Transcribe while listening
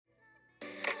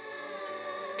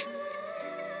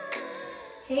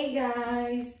Hey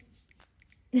guys,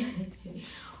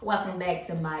 welcome back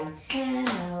to my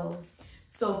channel.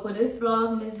 So for this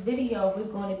Vlogmas video, we're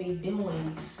going to be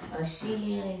doing a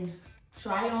Shein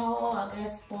try on haul. I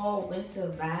guess fall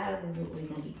winter vibes is what we're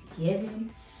going to be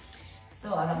giving.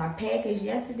 So I got my package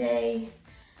yesterday.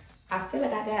 I feel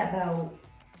like I got about,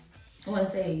 I want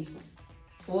to say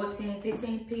 14,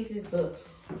 15 pieces, but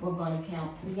we're going to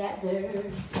count together.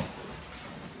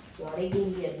 So they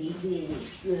give me a big big.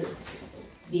 Look.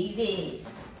 Big big.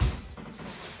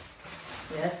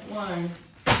 That's 1,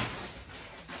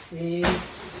 2,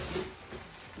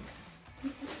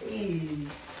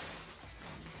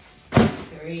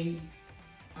 3.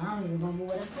 I don't even remember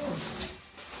what it's for.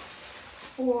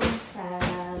 4,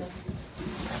 5,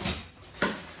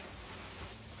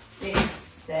 6,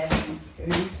 7,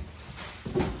 8,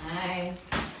 9,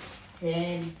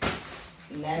 10,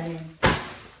 11,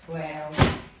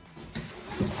 12.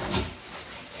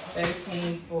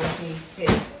 13, 14,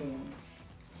 15.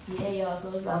 Yeah, y'all, so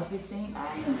it's about 15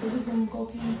 items. So we're gonna go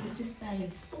ahead and get this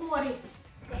thing started.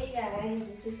 Hey guys,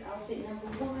 this is outfit number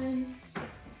 1.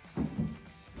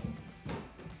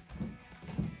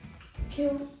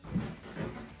 Cute.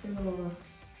 It's a little,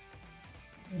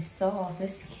 it's soft,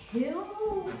 it's cute.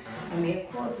 I mean, of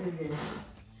course it is.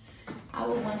 I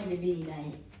would want it to be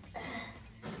like,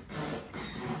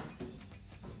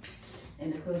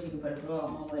 and of course you can put a bra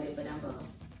on with it, but I'm a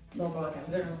no bra type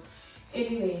girl.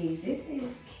 Anyways, this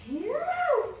is cute.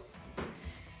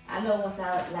 I know once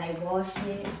I like wash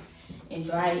it and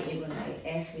dry it, it will like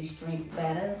actually shrink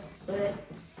better. But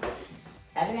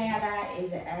everything I got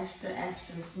is an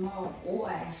extra small or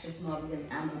extra small because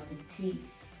I'm a petite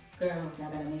girl, so I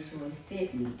gotta make sure it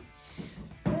fit me.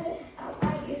 But I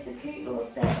like it's a cute little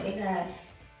set. It got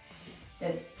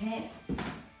the pants.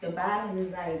 The bottom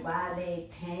is like wide leg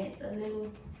pants a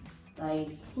little.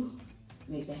 Like, whew, let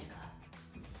me back up.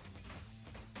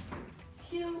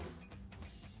 Cute.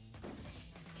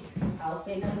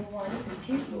 Outfit number 1 is a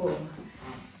cute little.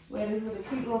 Wear this with a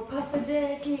cute little puffer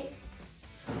jacket.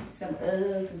 Some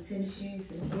Uggs, some tennis shoes,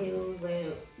 some heels.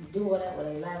 Do it up with a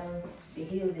leather. The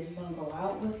heels if you want to go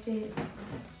out with it.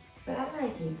 But I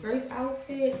like it. First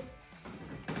outfit.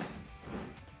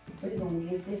 We're gonna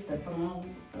give this a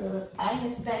thumbs up. I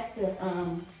didn't expect to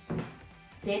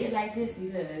fit it like this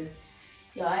because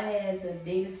y'all, I had the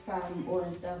biggest problem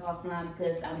ordering stuff offline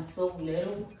because I'm so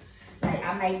little. Like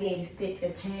I might be able to fit the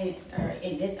pants or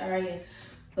in this area,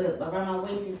 but around my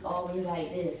waist it's always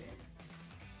like this.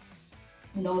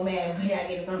 No matter where I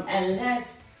get it from, unless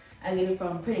I get it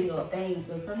from Pretty Little Things,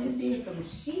 but from this being from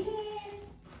Shein.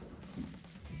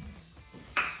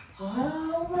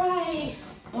 All right.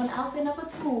 On outfit number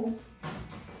 2.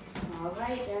 All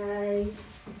right, guys.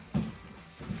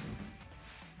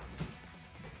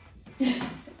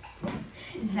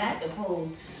 Not the pose.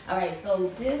 All right,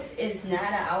 so this is not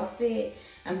an outfit.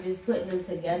 I'm just putting them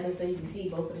together so you can see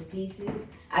both of the pieces.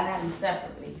 I got them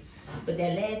separately, but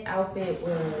that last outfit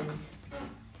was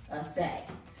a set.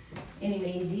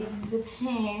 Anyway, these is the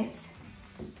pants.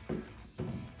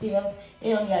 See, it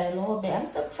only got a little bit. I'm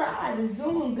surprised it's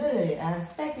doing good. I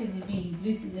expected it to be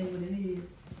looser than what it is.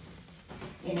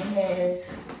 And it has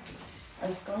a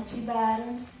scrunchy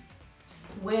bottom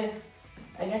with,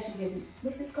 I guess you can,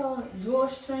 what's this called?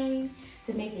 Drawstring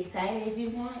to make it tighter if you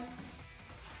want.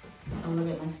 Oh, look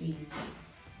at my feet.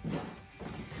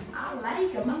 I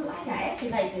like them. I actually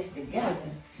like this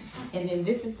together. And then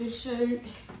this is the shirt.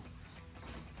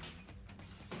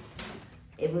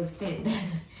 It would fit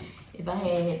better if I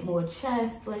had more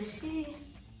chest, but she's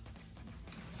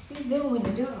doing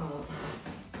the job.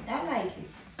 I like it.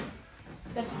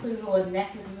 Especially put a little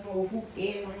necklace, little hoop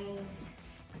earrings.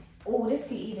 Oh, this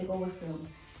could even go with some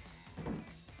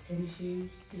tennis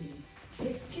shoes too.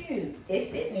 It's cute.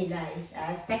 It fit me nice.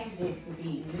 I expected it to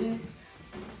be loose,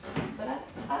 but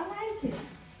I like it.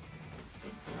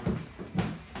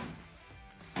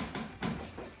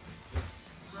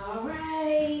 All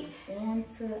right, on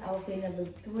to outfit number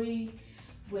 3,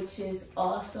 which is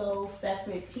also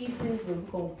separate pieces, but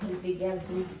we're gonna put it together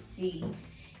so you can see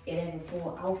it as a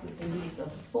full outfit so you get the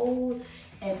full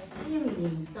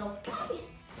experience. Okay.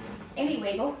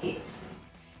 Anyway, go get it.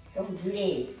 Don't do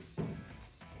that.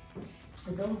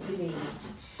 Don't do that.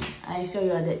 I show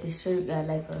y'all that this shirt got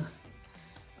like a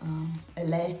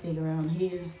elastic around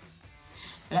here,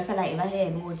 but I feel like if I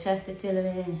had more chest to fill it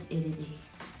in, it'd be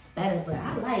better, but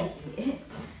I like it.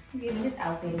 I'm giving this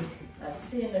outfit a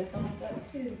 10 thumbs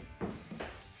up too.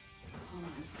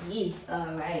 Yeah,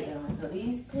 alright y'all, so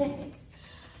these pants,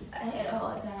 I had a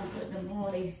hard time putting them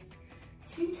on. They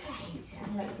too tight. I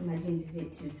don't like my jeans to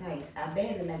fit too tight. I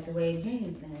barely like to wear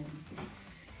jeans now.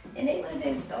 And they would have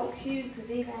been so cute because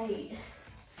they like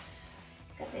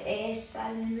got the ash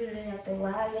spot in the middle, they got the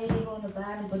wide leg on the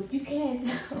bottom, but you can't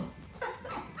tell.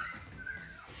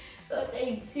 So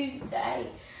they too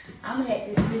tight. I'm gonna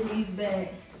have to send these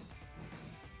back.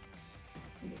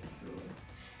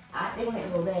 They gonna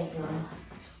have to go back, y'all.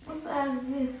 What size is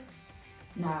this?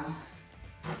 Nah.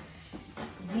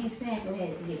 These pants gonna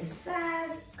have to get a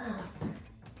size up.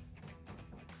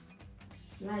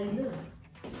 Like, look.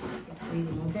 It's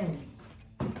squeezing my belly.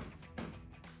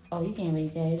 Oh, you can't really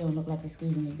tell. It don't look like it's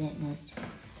squeezing it that much.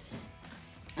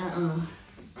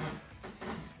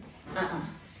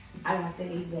 I gotta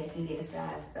send these back and get a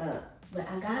size up. But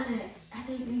I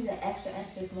think these are extra,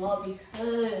 extra small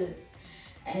because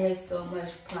I have so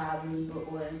much problems with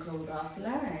ordering clothes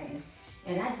offline.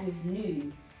 And I just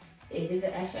knew if it's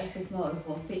an extra, extra small, it's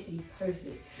gonna fit me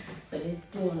perfect. But it's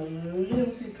doing a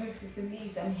little too perfect for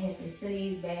me, so I'm gonna have to send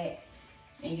these back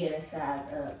and get a size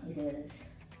up because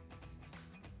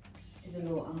it's a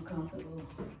little uncomfortable.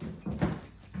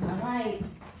 All right,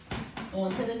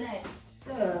 on to the next.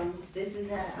 So this is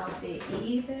not an outfit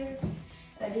either.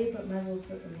 I did put my little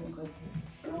slippers on because this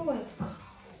floor is cold.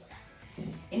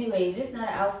 Anyway, this is not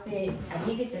an outfit. I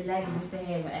did get the leggings just to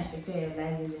have an extra pair of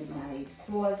leggings in my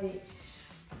closet.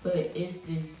 But it's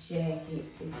this jacket.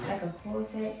 It's like a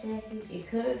corset jacket. It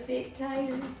could fit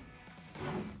tighter.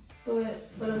 But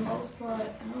for the most part,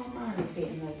 I don't mind it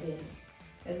fitting like this.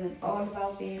 It's all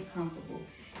about being comfortable.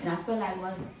 And I feel like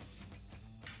once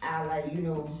I like, you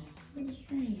know, where the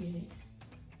string at?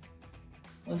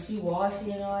 Once you wash it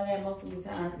and all that, multiple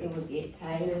times, it will get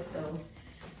tighter. So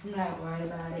I'm not worried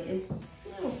about it. It's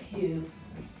still cute.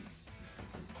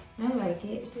 I like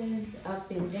it. It's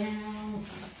up and down.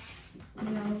 You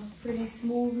know, pretty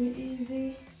smooth and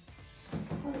easy. I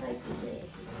like the jacket.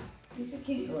 It's a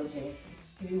cute little jacket.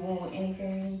 If you want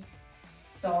anything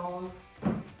soft,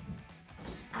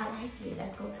 I like it.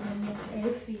 Let's go to the next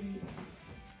outfit.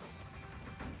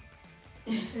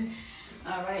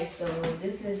 All right, so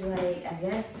this is like, I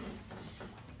guess,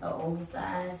 an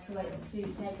oversized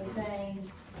sweatsuit type of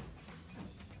thing.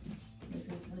 This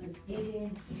is what it's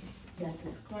giving. Got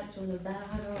the scrunch on the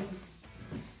bottom.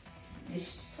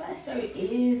 This sweatshirt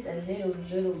is a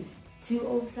little too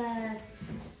oversized,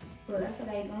 but I feel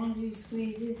like as long as you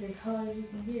squeeze this as hard as you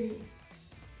can get it,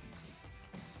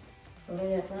 put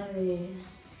it up under it,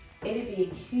 it'd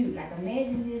be cute. Like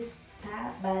imagine this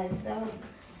top by itself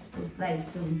with like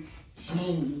some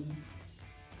jeans.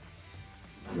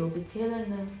 You'll be killing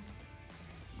them.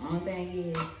 Only thing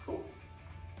is, ooh,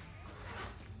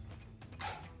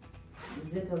 the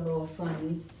zip a little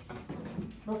funny.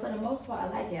 But for the most part, I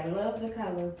like it. I love the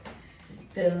colors.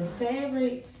 The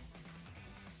fabric,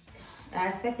 I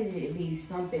expected it to be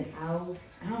something else.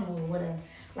 I don't know what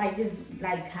like just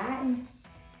like cotton.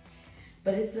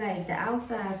 But it's like the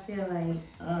outside feel like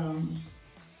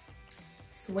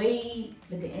suede,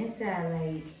 but the inside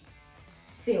like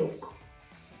silk.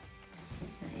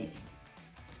 Like,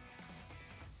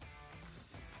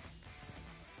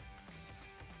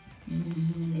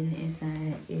 and the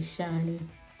inside is shiny.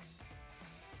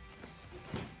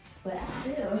 But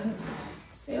I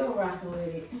still rocking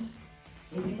with it.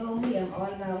 If you know me, I'm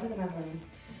all about, look at my body.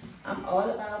 I'm all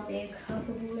about being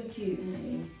comfortable and cute,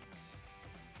 honey.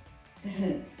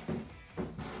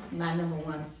 My number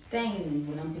one thing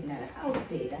when I'm picking out an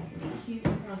outfit, I have to be cute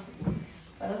and comfortable.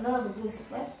 But I love a good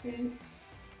sweatsuit.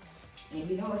 And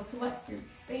you know it's sweatsuit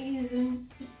season.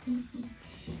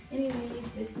 Anyway,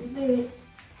 this is it.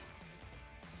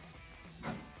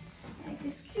 Like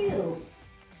it's cute.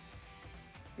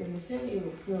 The material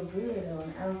will feel good on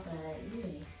the outside. Yeah,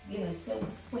 it's giving silk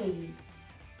suede.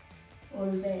 Or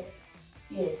is that?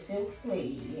 Yeah, silk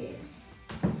suede,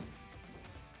 yeah.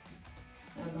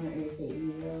 I'm gonna irritate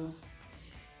you, y'all.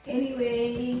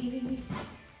 Anyway,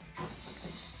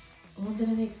 on to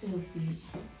the next outfit.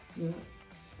 Yep.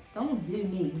 Don't do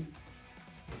me.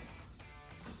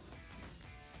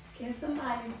 Can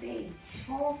somebody say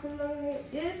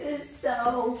chocolate? This is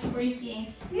so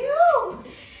freaking cute.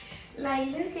 Like,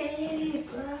 look at it,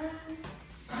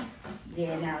 bruh.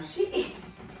 Yeah, now she,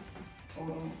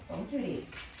 hold on, don't do that.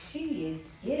 She is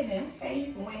giving. Okay,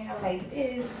 you can wear her like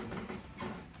this.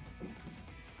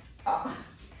 Oh,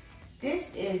 this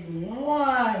is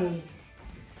nice.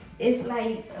 It's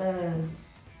like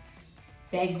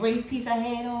that gray piece I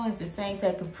had on. It's the same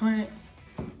type of print.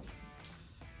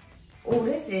 Oh,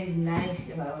 this is nice,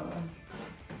 y'all.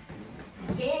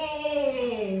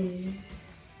 Yes.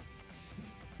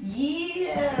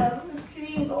 Yeah, this can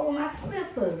even go with my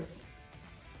slippers.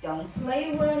 Don't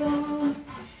play with them.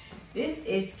 This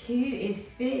is cute. It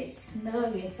fits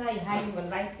snug and tight. How you would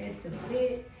like this to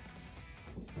fit?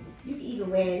 You can either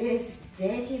wear this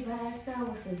jacket by itself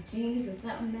with some jeans or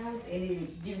something else and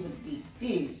it do what it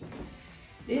do.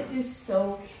 This is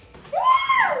so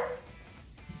cute.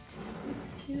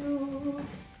 It's cute.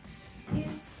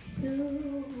 It's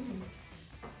cute.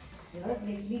 Y'all, it's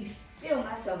making me feel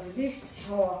myself with this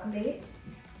chocolate.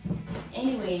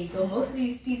 Anyway, so most of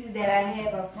these pieces that I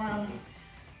have are from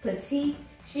Petite,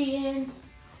 Shein,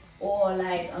 or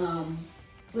like,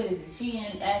 what is it,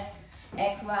 Shein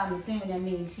XY, I'm assuming that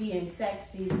means Shein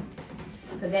Sexy.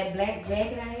 Cause that black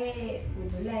jacket I had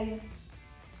with the leggings,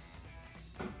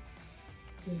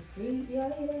 the free,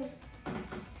 y'all hear that?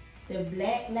 The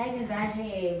black leggings I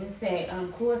had with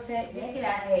that corset jacket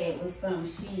I had was from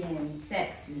Shein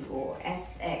Sexy or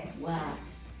SXY.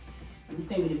 I'm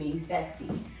assuming it means sexy.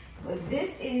 But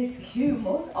this is cute.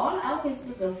 Most all the outfits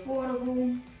was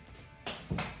affordable.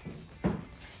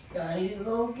 Y'all need to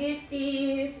go get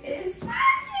these. It's so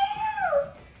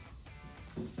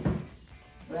cute.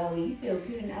 Well, when you feel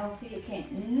cute in an outfit,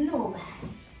 can't nobody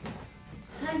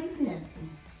tell you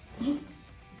nothing.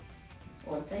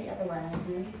 Or tell you otherwise,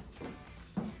 honey.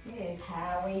 It is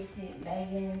high-waisted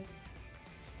leggings.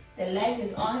 The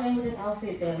leggings, only thing with this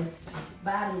outfit, the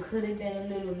bottom could have been a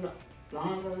little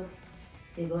longer.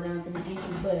 They go down to my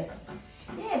ankle, but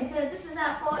yeah, because this is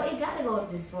not far, it gotta go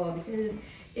up this far, because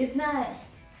if not,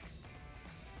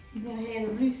 you're gonna have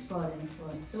a loose spot in the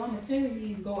front. So I'm assuming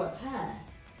these go up high.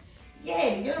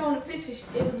 Yeah, the girl on the picture,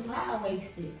 it was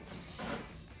high-waisted.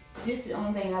 This is the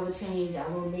only thing I would change. I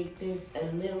will make this a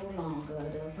little longer,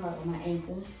 the part of my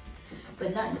ankle.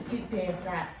 But not the cute pair of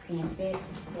socks can't fit,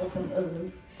 or some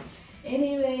Uggs.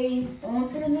 Anyways, on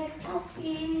to the next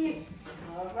outfit.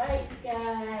 Alright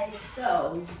guys,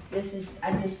 so this is,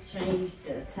 I just changed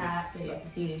the top so y'all can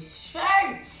see this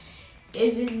shirt.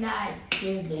 Is it not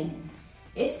giving?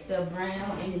 It's the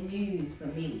brown and the nudes for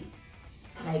me.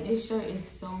 Like, this shirt is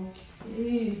so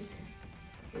cute.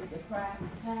 It's a crop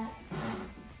top.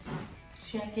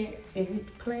 Check it. Is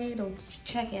it Plaid or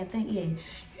check it? I think, yeah.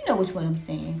 You know which one I'm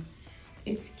saying.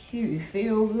 It's cute. It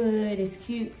feel good. It's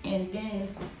cute. And then,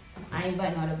 I ain't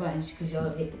button all the buttons because y'all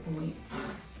get the point.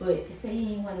 But say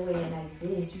you ain't want to wear it like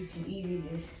this, you can easily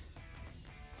just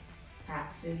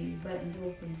pop these buttons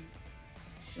open.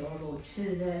 Show a little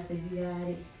chisel ass if you got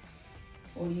it.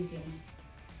 Or you can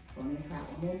go and pop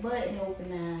one more button open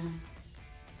now.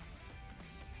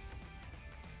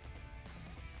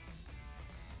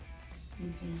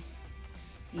 You can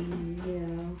easily, you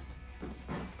know,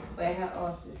 wear her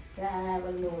off the side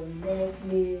with a little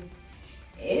necklace.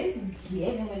 It's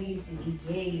giving what needs to be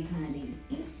gave, honey.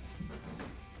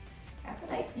 I feel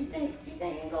like, you think you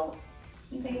can go,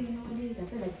 you think you know what it is? I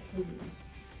feel like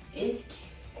it's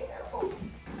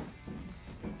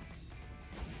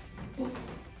cute.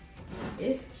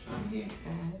 It's cute,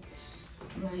 guys.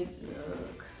 Like,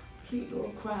 look, cute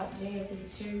little crop jacket,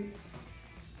 shirt.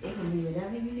 It can be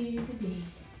whatever you need it to be.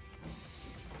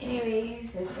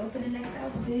 Anyways, let's go to the next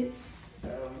outfits.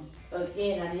 So,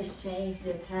 again, I just changed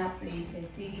the top so you can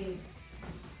see it.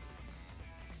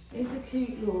 It's a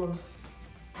cute little.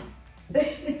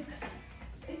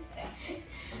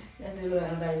 That's a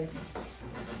little like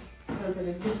go to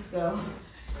the disco.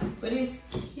 But it's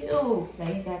cute.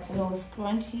 Like, you got the little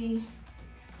scrunchie.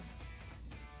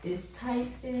 It's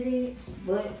tight fitted,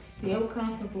 but still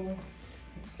comfortable.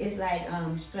 It's like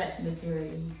stretch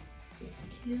material. It's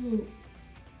cute.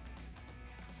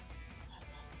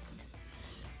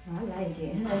 I like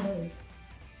it.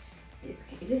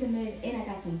 It's amazing. And I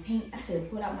got some pink. I should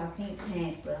have put out my pink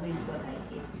pants, but I didn't feel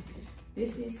like it.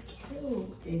 This is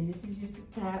cute. And this is just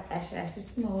the top. Extra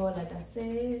small, like I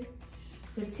said.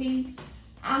 Petite.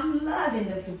 I'm loving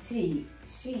the Petite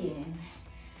Shein.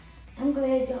 I'm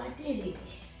glad y'all did it.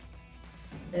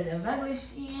 The regular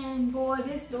Shein, boy,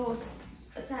 this little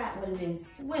top would have been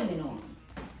swimming on me.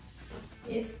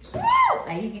 It's cute.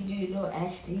 Like, you can do a little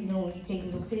extra, you know, when you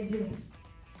taking your picture.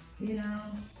 You know,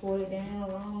 pull it down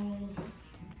long.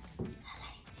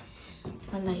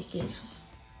 I like it.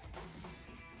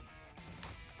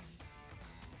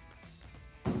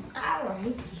 I like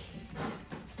it.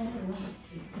 I like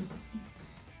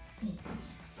it.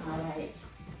 Alright.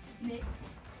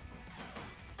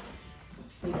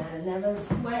 We got another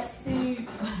sweatsuit.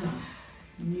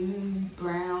 New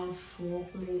brown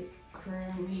chocolate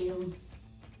caramel.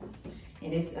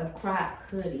 And it's a crop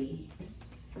hoodie.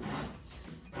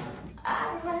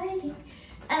 I like it.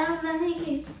 I like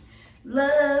it.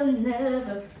 Love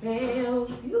never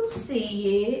fails. You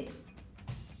see it.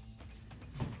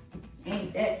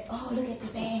 Ain't that? Oh, look at the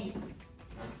bag.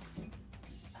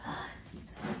 Oh,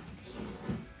 so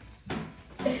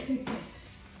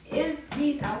cute.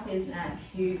 These outfits not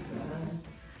cute, bro.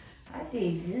 I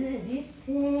did good this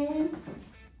time.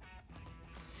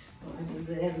 Well, I do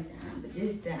good every time, but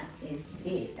this time is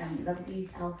it. I love these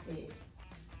outfits.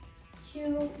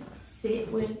 Cute,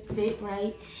 fit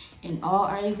right, and all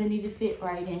areas that need to fit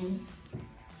right in.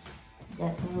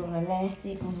 Got the little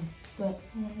elastic on the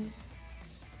sweatpants.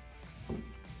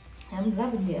 I'm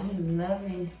loving it. I'm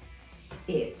loving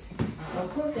it. Of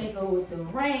course, they go with the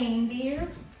reindeer.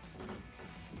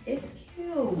 It's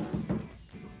cute.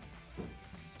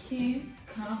 Cute,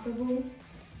 comfortable.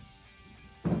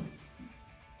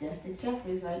 That's the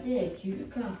checklist right there. Cute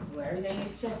and comfortable. Everything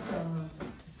is checked off.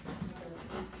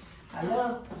 I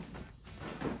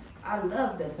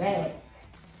love the back.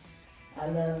 I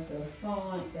love the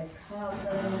font, the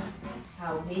color,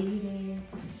 how big it is.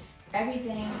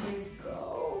 Everything just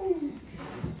goes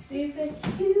super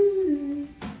cute.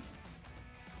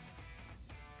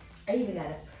 I even got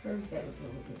a purse that would go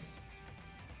with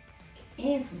it.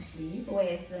 And some shoes. You can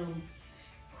wear some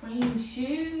cream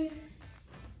shoes.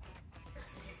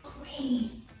 Cause it's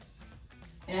green.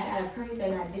 And I got a purse that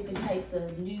got different types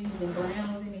of nudes and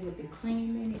browns in it with the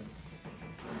cream in it.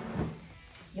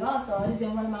 Y'all saw this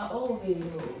in one of my old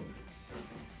videos.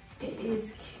 It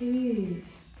is cute.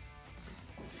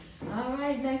 All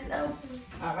right, next up.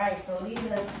 All right, so these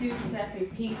are two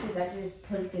separate pieces. I just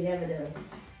put it together to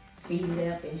speed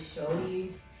it up and show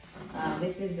you.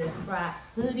 This is a crop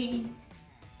hoodie.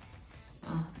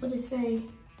 What does it say?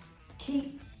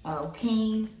 Keep,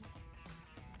 king.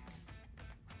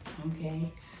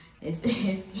 Okay, it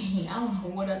says king. I don't know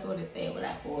what I thought it said when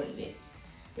I ordered it.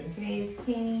 But it says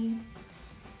king.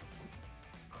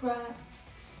 Crop,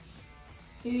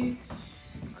 cute,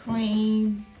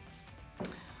 cream.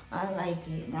 I like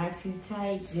it. Not too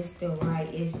tight, just the right.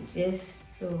 It's just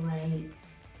the right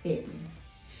fitness.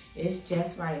 It's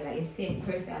just right. Like it fit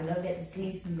perfect. I love that the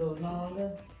sleeves can go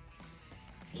longer.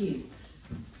 It's cute.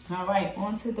 All right,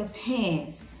 onto the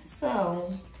pants.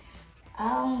 So,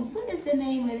 what is the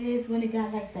name of this when it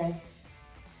got like that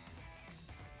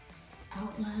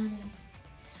outlining?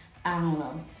 I don't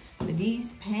know. But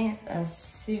these pants are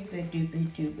super duper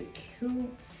duper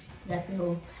cute. Got the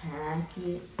little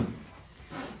pockets.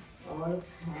 All the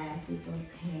pockets on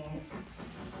pants.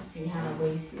 They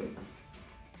high-waisted.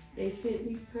 They fit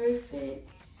me perfect.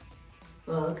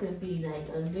 Well, it could be like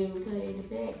a little tight in the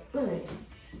back, but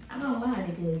I don't mind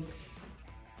it because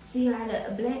see how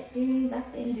the black jeans, I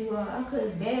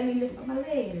could barely lift up my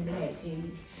leg in the black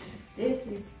jeans. This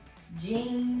is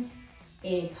jean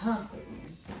and comfortable.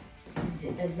 It's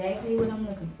exactly what I'm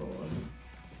looking for.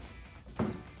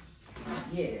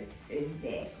 Yes,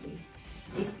 exactly.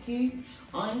 It's cute.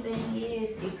 Only thing is,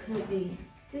 it could be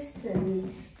just a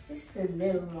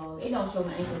little long. It don't show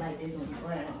my ankle like this on the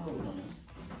ground. Hold on.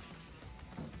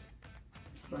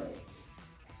 But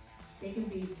it can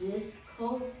be just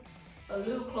close, a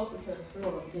little closer to the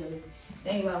floor because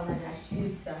think about when I got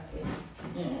shoes stuck with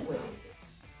it.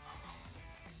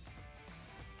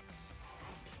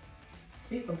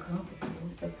 Super comfortable.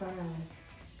 I'm surprised.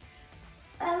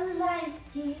 I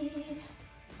like it.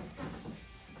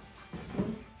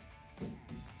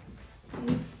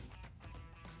 See?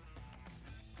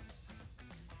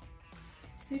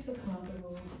 Super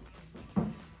comfortable.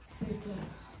 Super comfortable.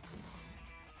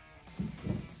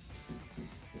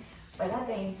 But I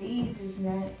think these is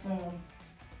not from.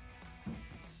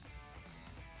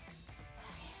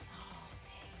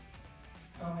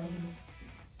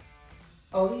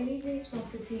 Oh, yeah, these is from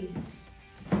Petite.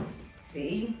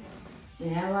 See?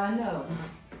 Now I know.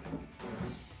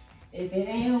 If it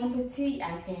ain't on Petite,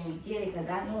 I can't get it because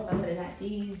I know if I would have got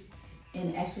these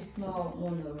in extra small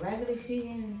on the regular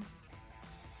Shein,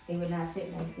 they would not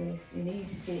fit like this. And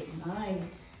these fit nice.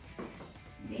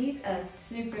 These are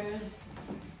super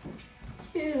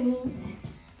cute.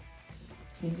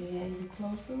 Give you a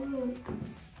closer look.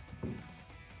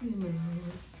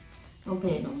 Don't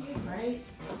pay no more, right?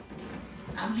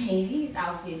 I mean, these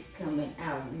outfits coming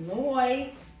out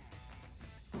noise.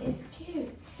 It's cute.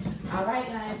 All right,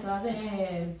 guys, so I'm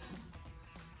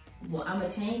gonna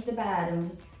change the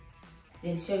bottoms,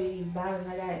 then show you these bottoms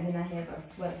I got, and then I have a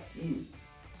sweatsuit.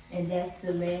 And that's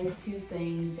the last two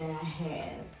things that I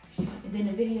have. And then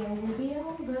the video will be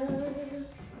over.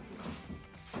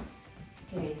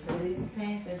 Okay, so these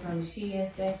pants is from Shein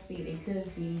Sexy. They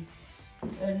could be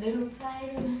a little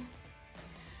tighter,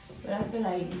 but I feel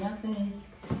like nothing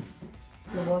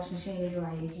the washing machine and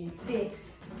dryer can fix.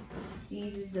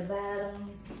 These is the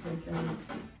bottoms.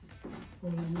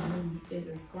 It's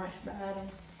a scrunch bottom,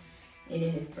 and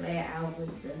then it flare out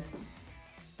with the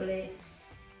split.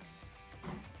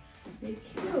 They're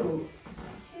cute,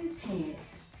 cute pants.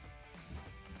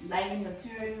 Light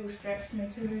material, stretch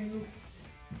material.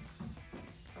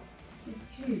 It's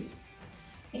cute.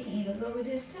 It can even go with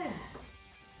this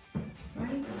tie.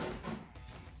 Right?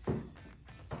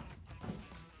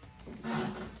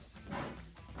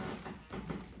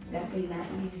 Definitely not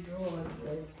these drawers,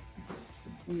 but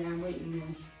now wait a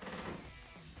minute.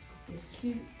 It's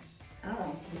cute. I like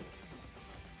it.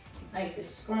 Like the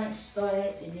scrunch start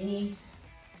at the knee.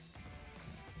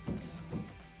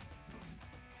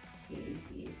 It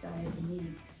started at the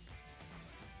knee.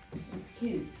 It's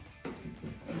cute.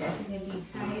 It definitely can be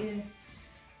tighter,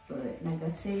 but like I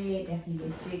said, that can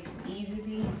get fixed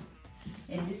easily.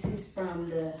 And this is from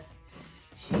the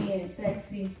Shein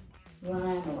Sexy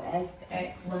line or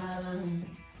X line.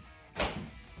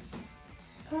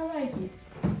 I like it.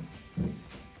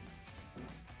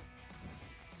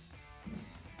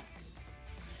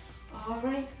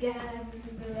 Alright guys, this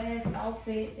is the last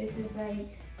outfit. This is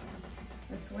like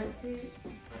a sweatsuit.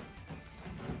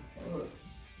 Or,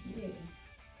 yeah.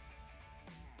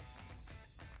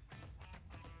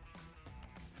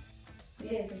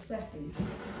 Yeah, it's a sweatsuit.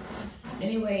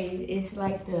 Anyway, it's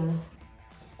like the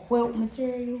quilt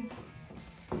material.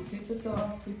 Super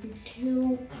soft, super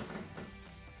cute.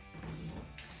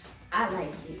 I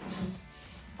like it.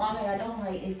 Only I don't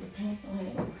like is the pants don't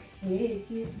have no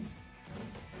pockets.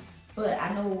 But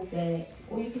I know that,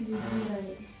 or you can just do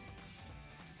like,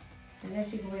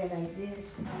 unless you can wear it like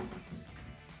this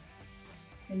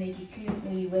to make it cute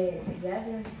when you wear it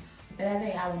together. But I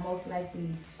think I would most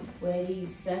likely wear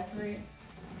these separate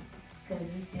because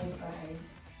it's just like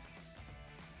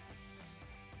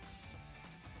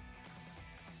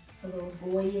a little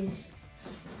boyish.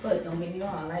 But don't get me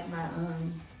wrong, I like my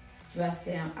dress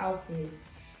down outfit.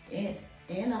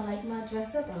 And I like my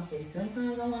dress up outfit.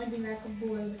 Sometimes I want to be like a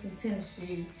boy with some tennis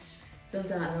shoes.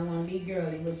 Sometimes I want to be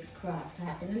girly with the crop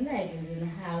top and the leggings and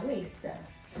the high waist stuff.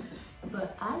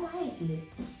 But I like it.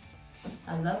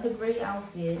 I love the gray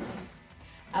outfits.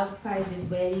 I would probably just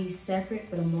wear these separate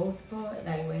for the most part.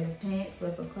 Like wear the pants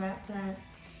with a crop top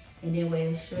and then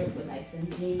wear the shirt with like some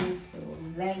jeans or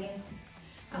leggings.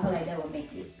 I feel like that would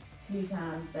make it 2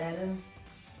 times better.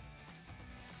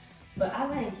 But I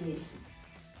like it.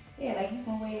 Yeah, like you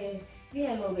can wear, you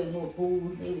had a little bit more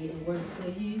boobs, maybe it'll work for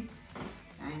you.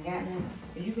 I ain't got none.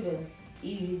 But you could have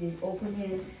easily just opened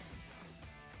this.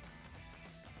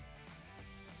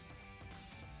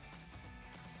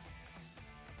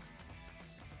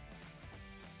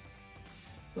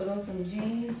 Put on some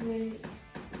jeans with it.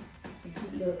 Some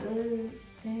cute little Uggs,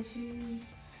 tennis shoes,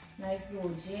 nice little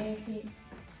jacket.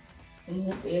 Some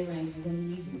hoop earrings. You're gonna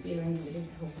need hoop earrings with this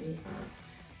outfit.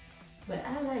 But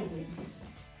I like it.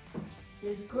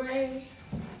 It's gray.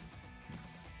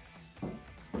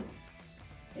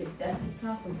 It's definitely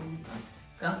comfortable.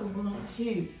 Comfortable and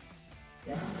cute.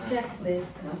 That's the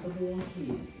checklist. Comfortable and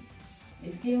cute.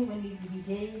 It's giving what needs to be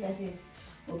gave. I just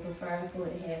would prefer for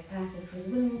it to have pockets because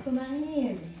we don't put my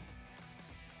hands in.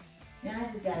 Now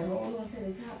I just gotta hold on to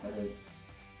the top of the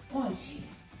scrunchie.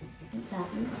 The top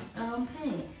of the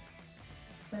pants.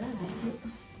 But I like it.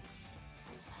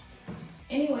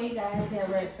 Anyway, guys, that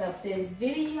wraps up this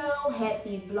video.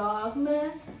 Happy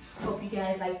Vlogmas. Hope you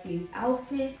guys like these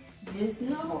outfits. Just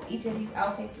know each of these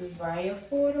outfits was very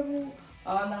affordable.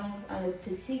 All along under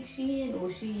Petite Shein or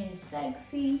Shein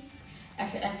Sexy.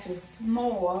 Extra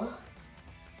small.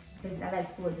 Because I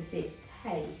like for it to fit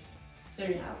tight.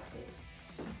 Certain outfits.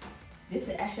 This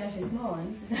is extra small and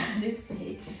this is how this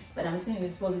fit. But I'm assuming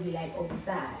it's supposed to be like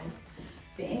oversized.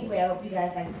 But anyway, I hope you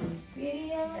guys like this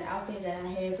video. The outfits that I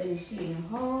have for the Shein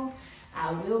haul.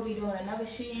 I will be doing another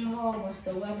Shein haul once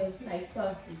the weather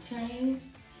starts to change.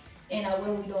 And I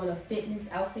will be doing a fitness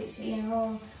outfit Shein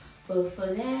haul. But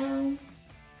for now,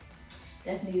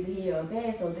 that's neither here or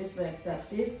there. So this wraps up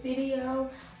this video.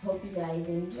 Hope you guys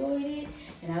enjoyed it.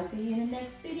 And I'll see you in the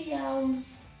next video.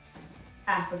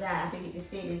 I forget to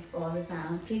say this all the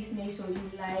time. Please make sure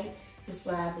you like,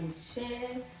 subscribe, and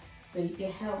share so you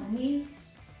can help me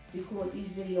record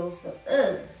these videos for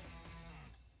us.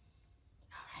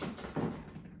 Alright.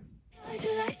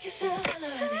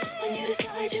 When you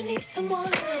decide you need someone,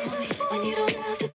 when you don't have to